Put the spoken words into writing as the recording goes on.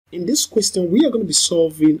In this question, we are going to be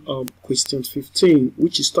solving question 15,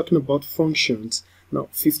 which is talking about functions. Now,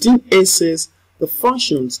 15a says the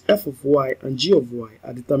functions f of y and g of y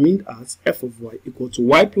are determined as f of y equal to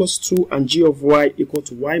y plus 2 and g of y equal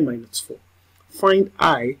to y minus 4. Find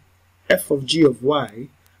I, f of g of y,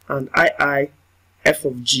 and I, f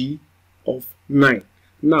of g of 9.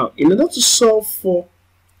 Now, in order to solve for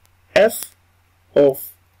f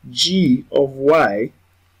of g of y,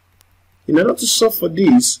 in order to solve for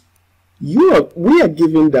this, we are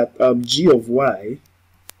given that g of y,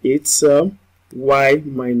 it's y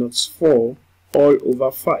minus 4 all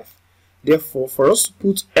over 5. Therefore, for us to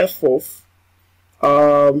put f of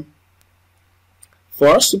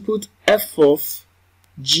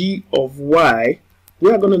g of y,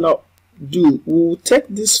 we are going to now we'll take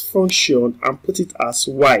this function and put it as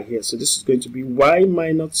y here. So this is going to be y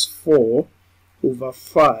minus 4 over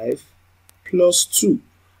 5 plus 2.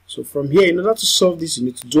 So from here, in order to solve this, you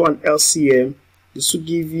need to do an LCM. This will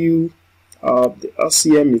give you the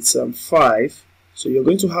LCM, it's 5. So you're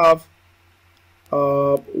going to have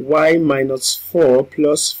y minus 4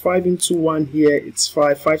 plus 5 into 1 here, it's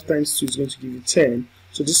 5. 5 times 2 is going to give you 10.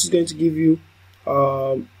 So this is going to give you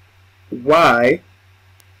y.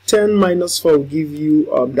 10 minus 4 will give you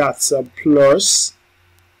that's plus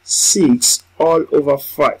 6 all over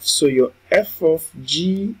 5. So your f of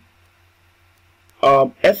g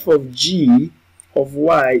of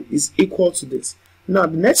y is equal to this. Now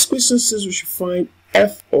the next question says we should find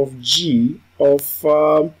f of g of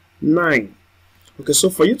 9. Okay, so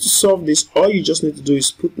for you to solve this, all you just need to do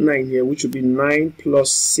is put 9 here, which will be 9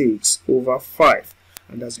 plus 6 over 5,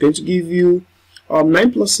 and that's going to give you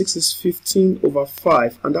 9 plus 6 is 15 over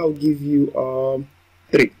 5, and that will give you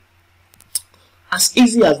 3. As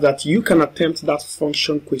easy as that, you can attempt that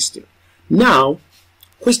function question. Now,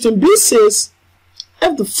 question B says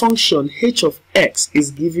if the function h of x is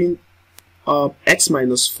given x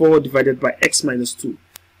minus 4 divided by x minus 2,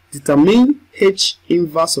 determine h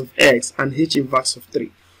inverse of x and h inverse of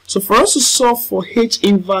 3. So for us to solve for h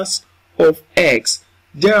inverse of x,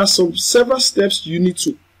 there are several steps you need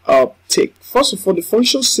to take. First of all, the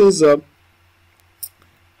function says h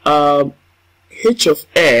of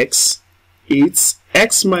x, it's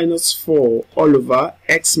x minus 4 all over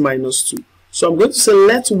x minus 2. So I'm going to say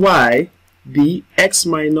let y be x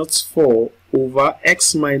minus 4 over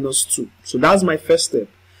x minus 2. So that's my first step.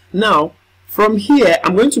 Now, from here,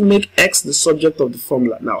 I'm going to make x the subject of the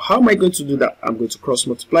formula. Now, how am I going to do that? I'm going to cross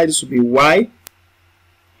multiply. This will be y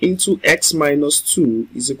into x minus 2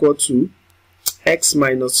 is equal to x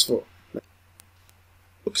minus 4.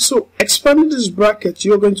 Okay, so expanding this bracket,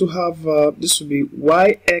 you're going to have this will be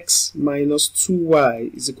yx minus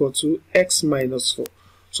 2y is equal to x minus 4.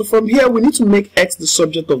 So from here, we need to make x the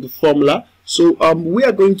subject of the formula. So we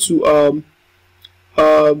are going to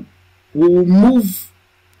we will move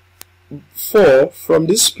 4 from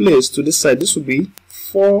this place to this side. This will be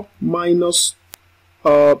 4 minus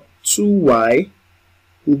 2y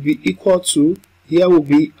will be equal to, here will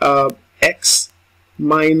be x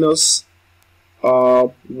minus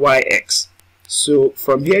yx. So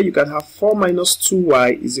from here you can have 4 minus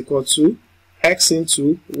 2y is equal to x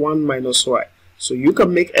into 1 minus y. So you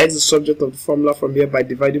can make x the subject of the formula from here by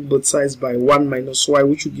dividing both sides by 1 minus y,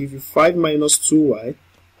 which will give you 5 minus 2y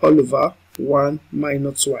all over 1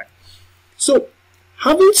 minus y. So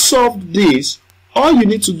having solved this, all you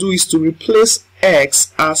need to do is to replace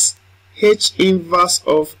x as h inverse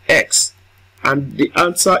of x, and the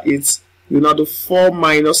answer is, you now do 4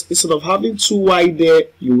 minus, instead of having 2y there,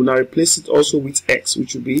 you will now replace it also with x,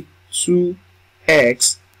 which will be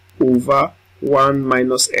 2x over 1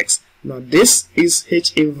 minus x. Now this is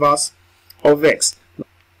h inverse of x.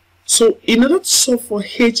 So in order to solve for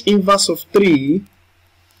h inverse of 3,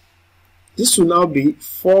 this will now be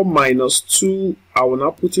 4 minus 2. I will now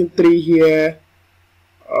put in 3 here.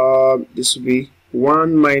 This will be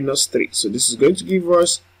 1 minus 3. So this is going to give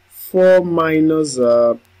us 4 minus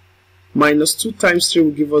minus 2 times 3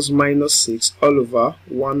 will give us minus 6 all over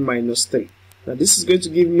 1 minus 3. Now this is going to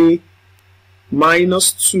give me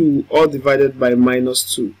minus 2 all divided by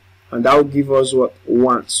minus 2. And that will give us what?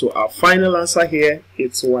 1. So our final answer here,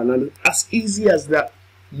 it's 1. And as easy as that,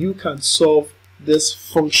 you can solve this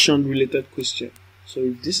function related question. So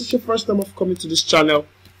if this is your first time of coming to this channel,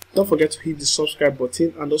 don't forget to hit the subscribe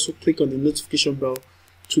button and also click on the notification bell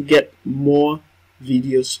to get more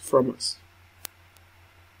videos from us.